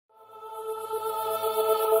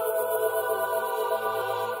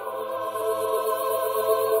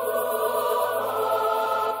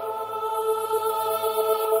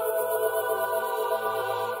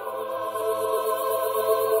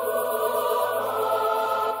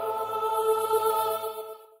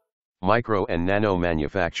Micro and Nano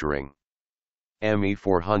Manufacturing. ME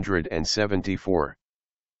 474.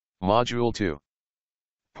 Module 2.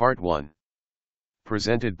 Part 1.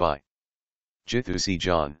 Presented by Jithusi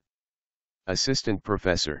John, Assistant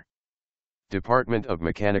Professor, Department of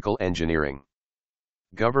Mechanical Engineering,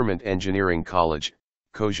 Government Engineering College,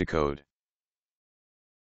 Kozhikode.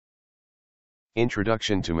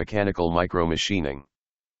 Introduction to Mechanical Micromachining.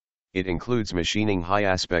 It includes machining high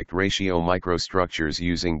aspect ratio microstructures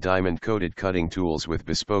using diamond-coated cutting tools with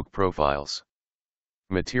bespoke profiles.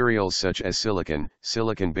 Materials such as silicon,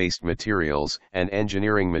 silicon-based materials, and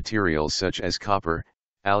engineering materials such as copper,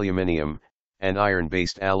 aluminum, and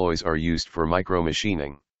iron-based alloys are used for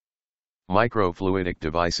micromachining. Microfluidic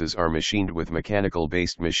devices are machined with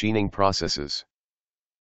mechanical-based machining processes.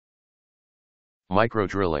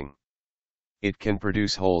 Microdrilling. It can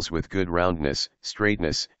produce holes with good roundness,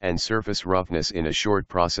 straightness, and surface roughness in a short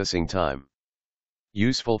processing time.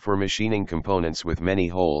 Useful for machining components with many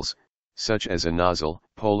holes, such as a nozzle,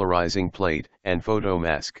 polarizing plate, and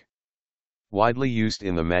photomask. Widely used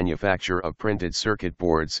in the manufacture of printed circuit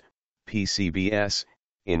boards, PCBs,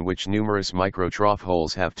 in which numerous microtrough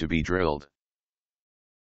holes have to be drilled.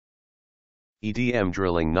 EDM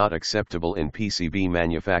drilling not acceptable in PCB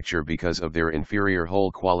manufacture because of their inferior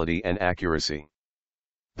hole quality and accuracy.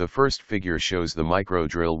 The first figure shows the micro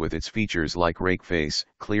drill with its features like rake face,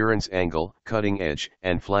 clearance angle, cutting edge,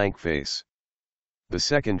 and flank face. The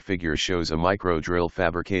second figure shows a micro drill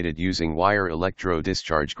fabricated using wire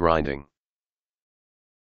electro-discharge grinding.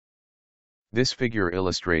 This figure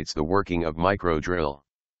illustrates the working of micro drill.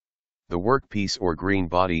 The workpiece or green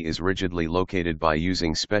body is rigidly located by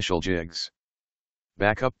using special jigs.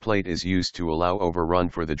 Backup plate is used to allow overrun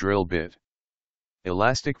for the drill bit.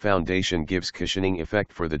 Elastic foundation gives cushioning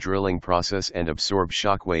effect for the drilling process and absorb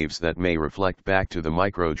shock waves that may reflect back to the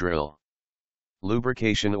micro drill.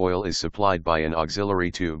 Lubrication oil is supplied by an auxiliary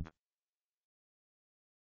tube.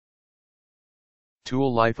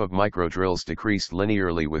 Tool life of micro drills decreased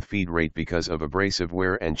linearly with feed rate because of abrasive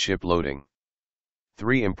wear and chip loading.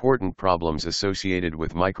 Three important problems associated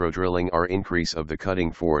with micro drilling are increase of the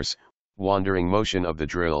cutting force, wandering motion of the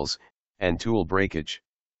drills, and tool breakage.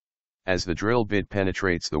 As the drill bit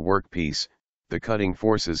penetrates the workpiece, the cutting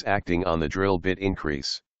forces acting on the drill bit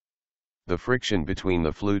increase. The friction between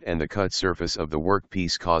the flute and the cut surface of the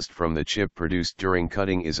workpiece caused from the chip produced during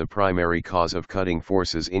cutting is a primary cause of cutting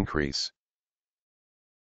forces increase.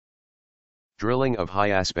 Drilling of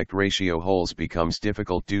high aspect ratio holes becomes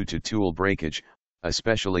difficult due to tool breakage,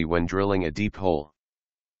 especially when drilling a deep hole.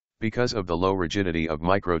 Because of the low rigidity of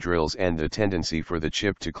microdrills and the tendency for the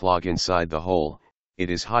chip to clog inside the hole,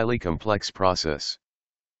 it is highly complex process.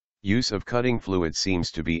 Use of cutting fluid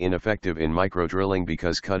seems to be ineffective in microdrilling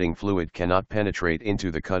because cutting fluid cannot penetrate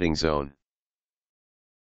into the cutting zone.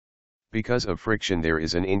 Because of friction there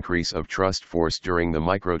is an increase of thrust force during the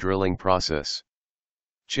microdrilling process.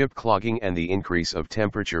 Chip clogging and the increase of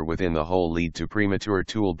temperature within the hole lead to premature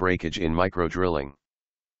tool breakage in microdrilling.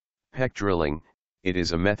 Peck drilling. It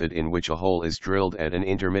is a method in which a hole is drilled at an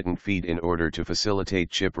intermittent feed in order to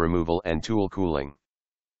facilitate chip removal and tool cooling.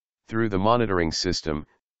 Through the monitoring system,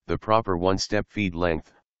 the proper one-step feed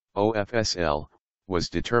length, OFSL, was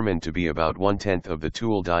determined to be about 1/10 of the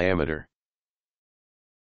tool diameter.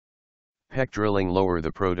 Peck drilling lower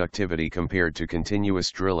the productivity compared to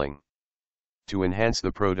continuous drilling. To enhance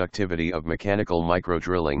the productivity of mechanical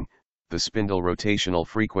microdrilling, the spindle rotational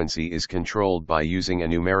frequency is controlled by using a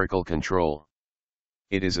numerical control.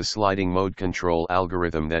 It is a sliding mode control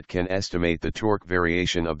algorithm that can estimate the torque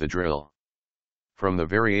variation of the drill. From the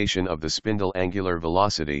variation of the spindle angular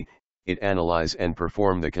velocity, it analyze and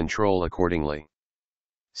perform the control accordingly.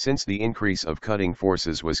 Since the increase of cutting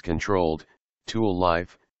forces was controlled, tool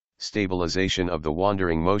life, stabilization of the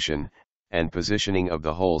wandering motion, and positioning of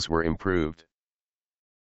the holes were improved.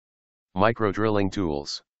 Microdrilling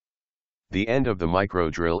tools. The end of the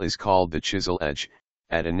microdrill is called the chisel edge,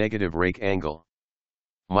 at a negative rake angle.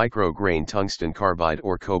 Micrograin tungsten carbide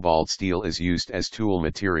or cobalt steel is used as tool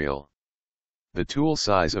material. The tool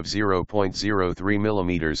size of 0.03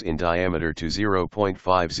 mm in diameter to 0.50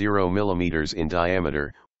 mm in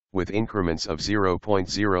diameter, with increments of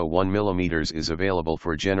 0.01 mm is available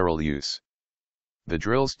for general use. The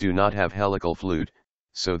drills do not have helical flute,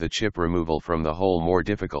 so the chip removal from the hole more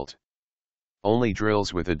difficult. Only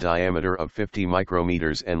drills with a diameter of 50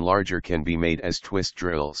 micrometers and larger can be made as twist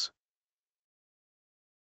drills.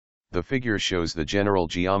 The figure shows the general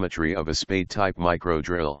geometry of a spade-type micro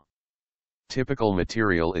drill. Typical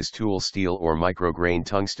material is tool steel or micrograin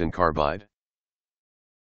tungsten carbide.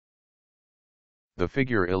 The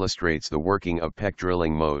figure illustrates the working of peck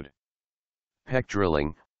drilling mode. Peck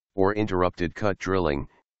drilling, or interrupted cut drilling,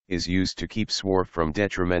 is used to keep swarf from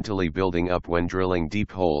detrimentally building up when drilling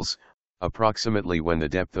deep holes, approximately when the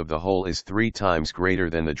depth of the hole is 3 times greater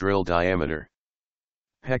than the drill diameter.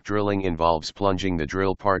 Peck drilling involves plunging the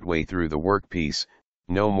drill partway through the workpiece,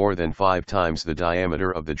 no more than 5 times the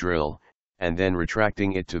diameter of the drill, and then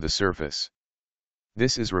retracting it to the surface.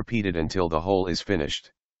 This is repeated until the hole is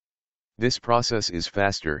finished. This process is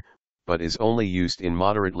faster, but is only used in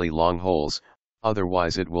moderately long holes,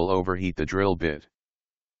 otherwise it will overheat the drill bit.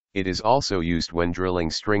 It is also used when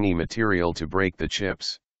drilling stringy material to break the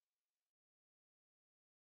chips.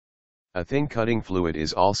 A thin cutting fluid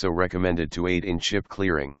is also recommended to aid in chip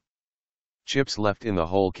clearing. Chips left in the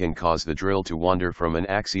hole can cause the drill to wander from an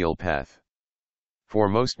axial path. For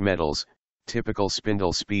most metals, typical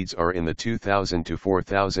spindle speeds are in the 2000 to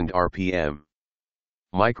 4000 rpm.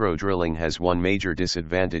 Micro drilling has one major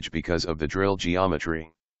disadvantage because of the drill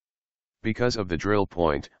geometry. Because of the drill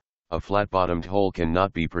point, a flat-bottomed hole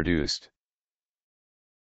cannot be produced.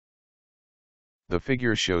 The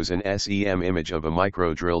figure shows an SEM image of a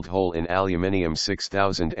micro-drilled hole in aluminium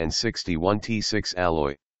 6061 T6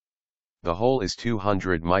 alloy. The hole is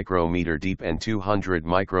 200 micrometer deep and 200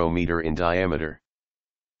 micrometer in diameter.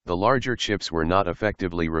 The larger chips were not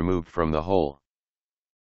effectively removed from the hole.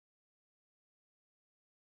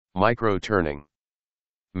 Micro-turning.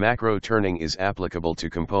 Macro-turning is applicable to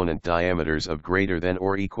component diameters of greater than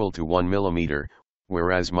or equal to 1 mm,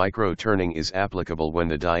 whereas micro-turning is applicable when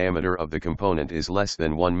the diameter of the component is less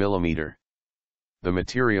than 1 mm. The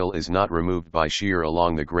material is not removed by shear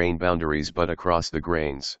along the grain boundaries but across the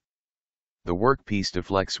grains. The workpiece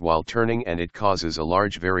deflects while turning and it causes a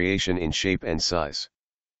large variation in shape and size.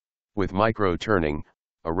 With micro-turning,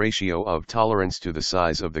 a ratio of tolerance to the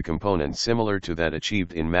size of the component similar to that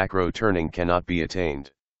achieved in macro-turning cannot be attained.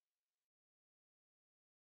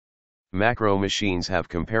 Macro machines have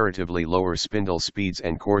comparatively lower spindle speeds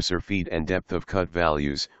and coarser feed and depth of cut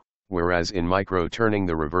values, whereas in micro-turning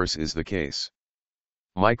the reverse is the case.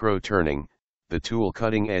 Micro-turning, the tool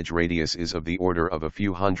cutting edge radius is of the order of a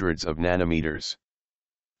few hundreds of nanometers.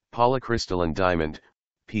 Polycrystalline diamond,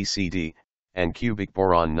 PCD, and cubic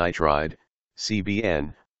boron nitride,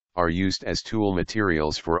 CBN, are used as tool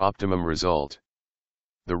materials for optimum result.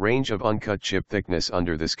 The range of uncut chip thickness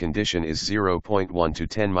under this condition is 0.1 to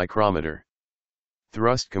 10 micrometer.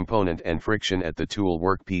 Thrust component and friction at the tool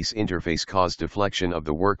workpiece interface cause deflection of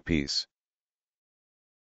the workpiece.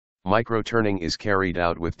 Micro-turning is carried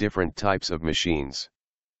out with different types of machines.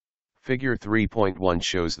 Figure 3.1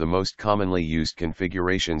 shows the most commonly used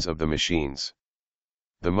configurations of the machines.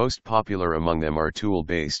 The most popular among them are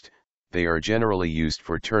tool-based. They are generally used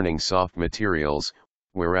for turning soft materials,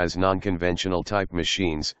 whereas non-conventional type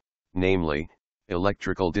machines, namely,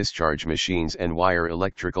 electrical discharge machines and wire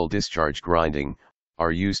electrical discharge grinding,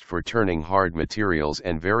 are used for turning hard materials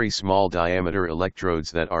and very small diameter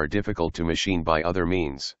electrodes that are difficult to machine by other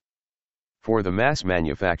means. For the mass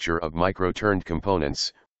manufacture of micro-turned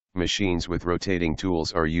components, machines with rotating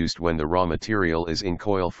tools are used when the raw material is in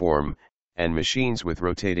coil form, and machines with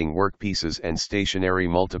rotating workpieces and stationary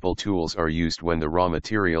multiple tools are used when the raw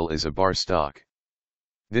material is a bar stock.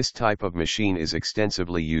 This type of machine is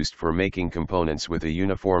extensively used for making components with a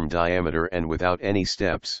uniform diameter and without any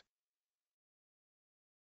steps.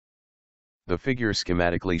 The figure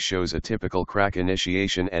schematically shows a typical crack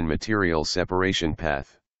initiation and material separation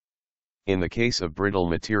path. In the case of brittle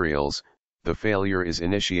materials, the failure is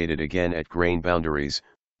initiated again at grain boundaries,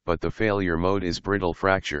 but the failure mode is brittle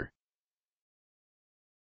fracture.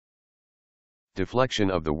 Deflection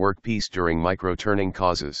of the workpiece during micro-turning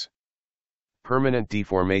causes permanent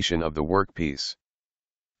deformation of the workpiece,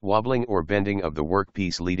 wobbling or bending of the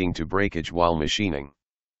workpiece leading to breakage while machining,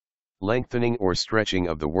 lengthening or stretching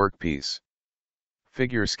of the workpiece.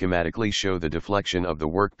 Figure schematically show the deflection of the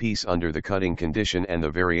workpiece under the cutting condition and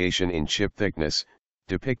the variation in chip thickness,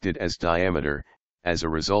 depicted as diameter, as a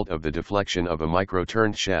result of the deflection of a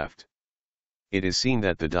micro-turned shaft. It is seen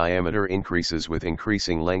that the diameter increases with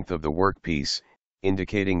increasing length of the workpiece,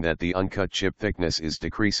 indicating that the uncut chip thickness is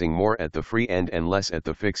decreasing more at the free end and less at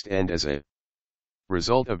the fixed end as a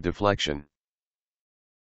result of deflection.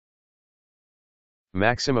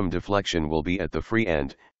 Maximum deflection will be at the free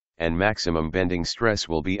end, and maximum bending stress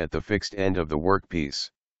will be at the fixed end of the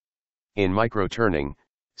workpiece. In micro-turning,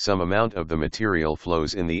 some amount of the material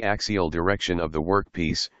flows in the axial direction of the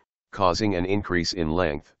workpiece, causing an increase in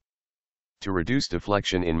length. To reduce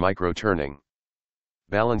deflection in micro-turning,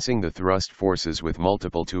 balancing the thrust forces with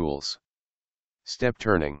multiple tools. Step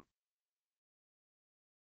turning.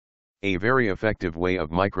 A very effective way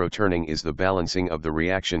of micro-turning is the balancing of the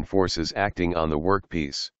reaction forces acting on the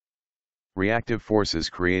workpiece. Reactive forces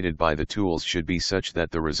created by the tools should be such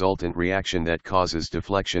that the resultant reaction that causes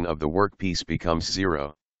deflection of the workpiece becomes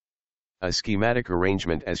zero. A schematic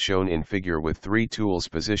arrangement as shown in figure with 3 tools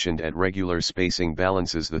positioned at regular spacing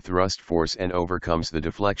balances the thrust force and overcomes the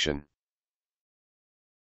deflection.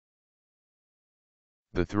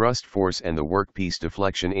 The thrust force and the workpiece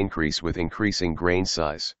deflection increase with increasing grain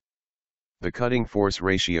size. The cutting force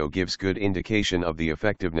ratio gives good indication of the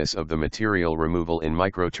effectiveness of the material removal in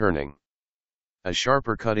micro-turning. A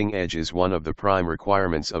sharper cutting edge is one of the prime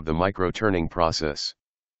requirements of the micro-turning process.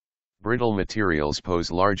 Brittle materials pose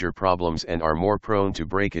larger problems and are more prone to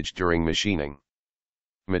breakage during machining.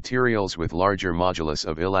 Materials with larger modulus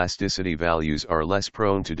of elasticity values are less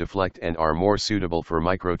prone to deflect and are more suitable for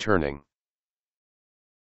micro-turning.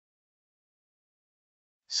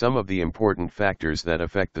 Some of the important factors that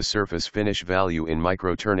affect the surface finish value in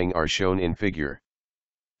micro-turning are shown in figure.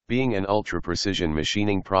 Being an ultra-precision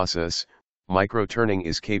machining process, micro-turning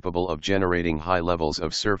is capable of generating high levels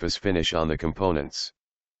of surface finish on the components.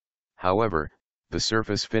 However, the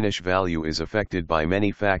surface finish value is affected by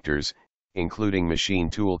many factors, including machine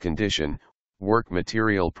tool condition, work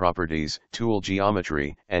material properties, tool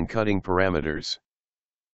geometry, and cutting parameters.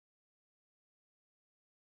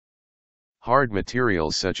 Hard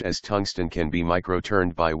materials such as tungsten can be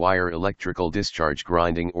micro-turned by wire electrical discharge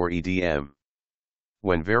grinding or EDM.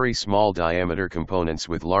 When very small diameter components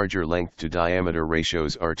with larger length to diameter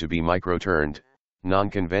ratios are to be micro-turned,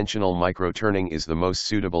 non-conventional micro-turning is the most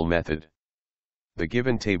suitable method. The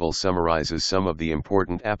given table summarizes some of the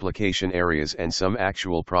important application areas and some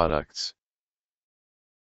actual products.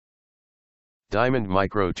 Diamond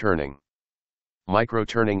micro-turning.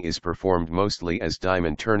 Micro-turning is performed mostly as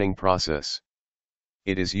diamond turning process.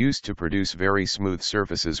 It is used to produce very smooth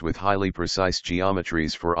surfaces with highly precise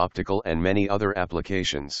geometries for optical and many other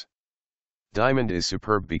applications. Diamond is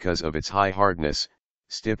superb because of its high hardness,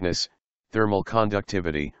 stiffness, thermal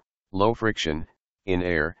conductivity, low friction, in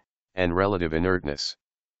air, and relative inertness.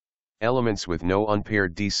 Elements with no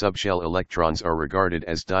unpaired d subshell electrons are regarded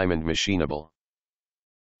as diamond machinable.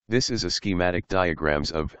 This is a schematic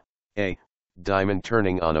diagrams of a. Diamond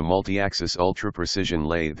turning on a multi-axis ultra-precision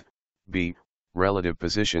lathe, b. Relative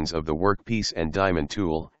positions of the workpiece and diamond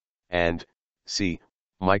tool, and c.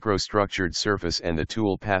 Microstructured surface and the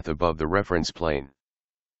tool path above the reference plane.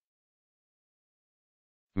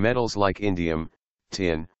 Metals like indium,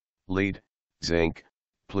 tin, lead, zinc,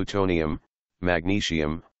 plutonium,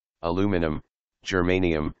 magnesium, aluminum,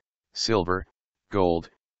 germanium, silver, gold,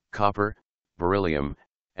 copper, beryllium,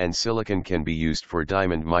 and silicon can be used for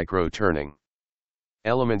diamond micro-turning.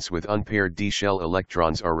 Elements with unpaired d-shell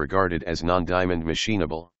electrons are regarded as non-diamond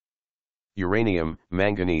machinable. Uranium,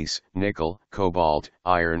 manganese, nickel, cobalt,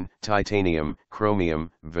 iron, titanium, chromium,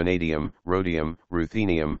 vanadium, rhodium,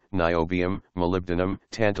 ruthenium, niobium, molybdenum,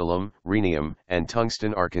 tantalum, rhenium, and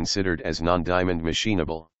tungsten are considered as non-diamond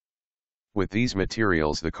machinable. With these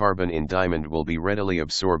materials the carbon in diamond will be readily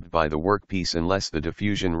absorbed by the workpiece unless the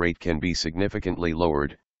diffusion rate can be significantly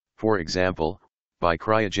lowered, for example, by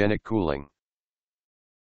cryogenic cooling.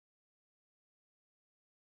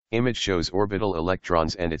 Image shows orbital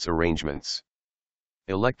electrons and its arrangements.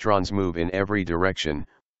 Electrons move in every direction,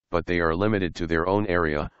 but they are limited to their own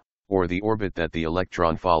area, or the orbit that the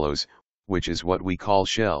electron follows, which is what we call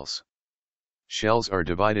shells. Shells are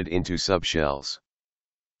divided into subshells.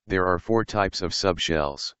 There are 4 types of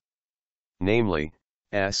subshells. Namely,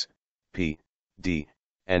 S, P, D,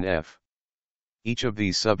 and F. Each of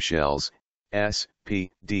these subshells, S,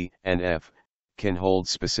 P, D, and F, can hold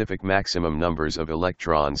specific maximum numbers of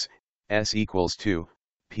electrons, S equals 2,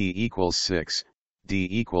 P equals 6, D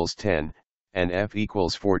equals 10, and F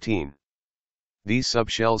equals 14. These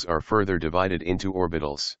subshells are further divided into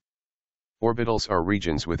orbitals. Orbitals are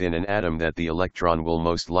regions within an atom that the electron will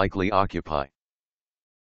most likely occupy.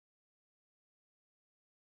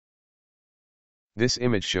 This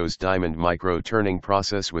image shows diamond micro-turning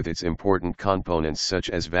process with its important components such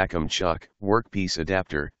as vacuum chuck, workpiece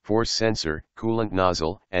adapter, force sensor, coolant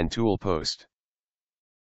nozzle, and tool post.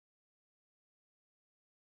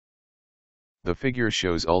 The figure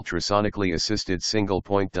shows ultrasonically assisted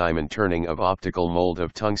single-point diamond turning of optical mold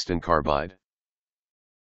of tungsten carbide.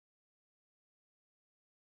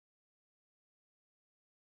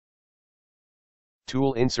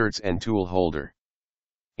 Tool inserts and tool holder.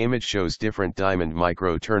 Image shows different diamond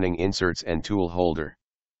micro-turning inserts and tool holder.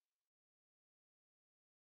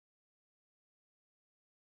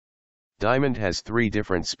 Diamond has 3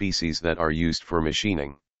 different species that are used for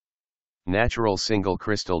machining. Natural single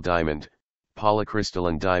crystal diamond,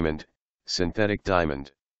 polycrystalline diamond, synthetic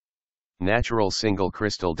diamond. Natural single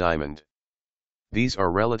crystal diamond. These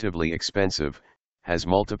are relatively expensive, has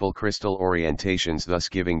multiple crystal orientations thus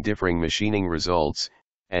giving differing machining results,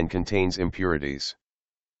 and contains impurities.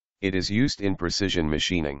 It is used in precision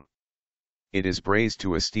machining. It is brazed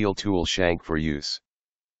to a steel tool shank for use.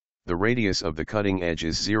 The radius of the cutting edge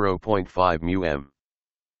is 0.5 μm.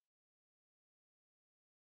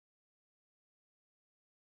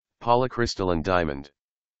 Polycrystalline diamond.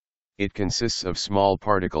 It consists of small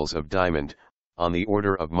particles of diamond, on the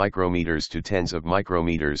order of micrometers to tens of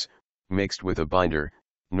micrometers, mixed with a binder,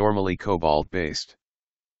 normally cobalt-based.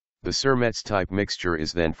 The Cermetz-type mixture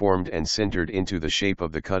is then formed and sintered into the shape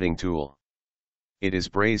of the cutting tool. It is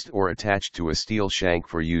brazed or attached to a steel shank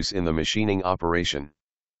for use in the machining operation.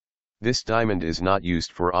 This diamond is not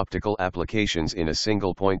used for optical applications in a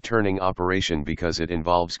single-point turning operation because it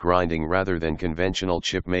involves grinding rather than conventional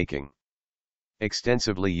chip making.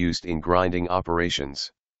 Extensively used in grinding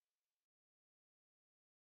operations.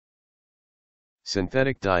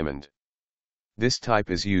 Synthetic diamond. This type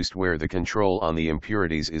is used where the control on the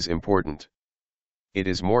impurities is important. It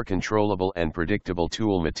is more controllable and predictable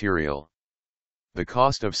tool material. The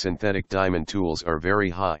cost of synthetic diamond tools are very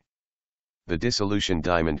high. The dissolution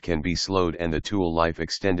diamond can be slowed and the tool life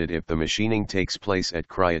extended if the machining takes place at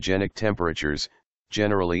cryogenic temperatures,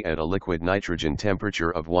 generally at a liquid nitrogen temperature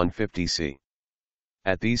of 150 C.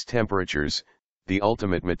 At these temperatures, the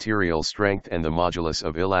ultimate material strength and the modulus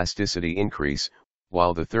of elasticity increase,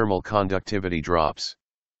 while the thermal conductivity drops.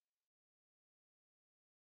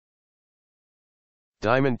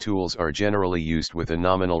 Diamond tools are generally used with a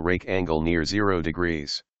nominal rake angle near 0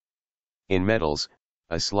 degrees. In metals,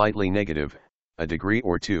 a slightly negative, a degree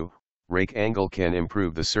or two, rake angle can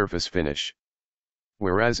improve the surface finish.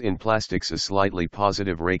 Whereas in plastics a slightly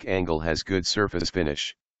positive rake angle has good surface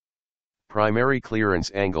finish. Primary clearance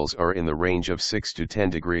angles are in the range of 6 to 10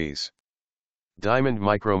 degrees. Diamond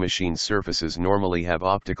micromachined surfaces normally have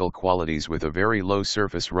optical qualities with a very low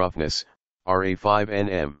surface roughness, Ra5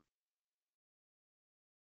 nm.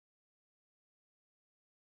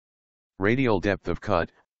 Radial depth of cut,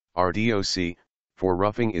 RDOC, for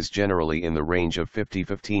roughing is generally in the range of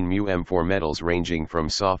 50-15 μm for metals ranging from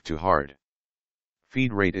soft to hard.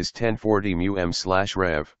 Feed rate is 1040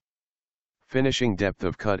 μm/rev. Finishing depth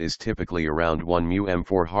of cut is typically around 1 μm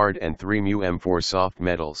for hard and 3 μm for soft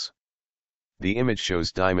metals. The image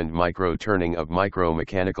shows diamond micro-turning of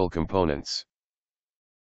micro-mechanical components.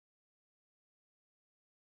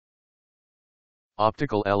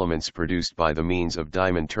 Optical elements produced by the means of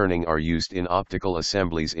diamond turning are used in optical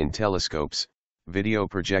assemblies in telescopes, video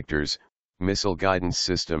projectors, missile guidance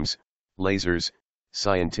systems, lasers,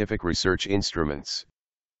 scientific research instruments.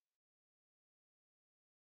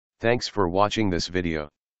 Thanks for watching this video.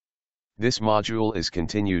 This module is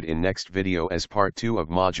continued in next video as part 2 of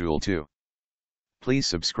module 2. Please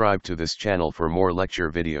subscribe to this channel for more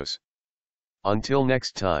lecture videos. Until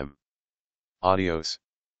next time. Adios.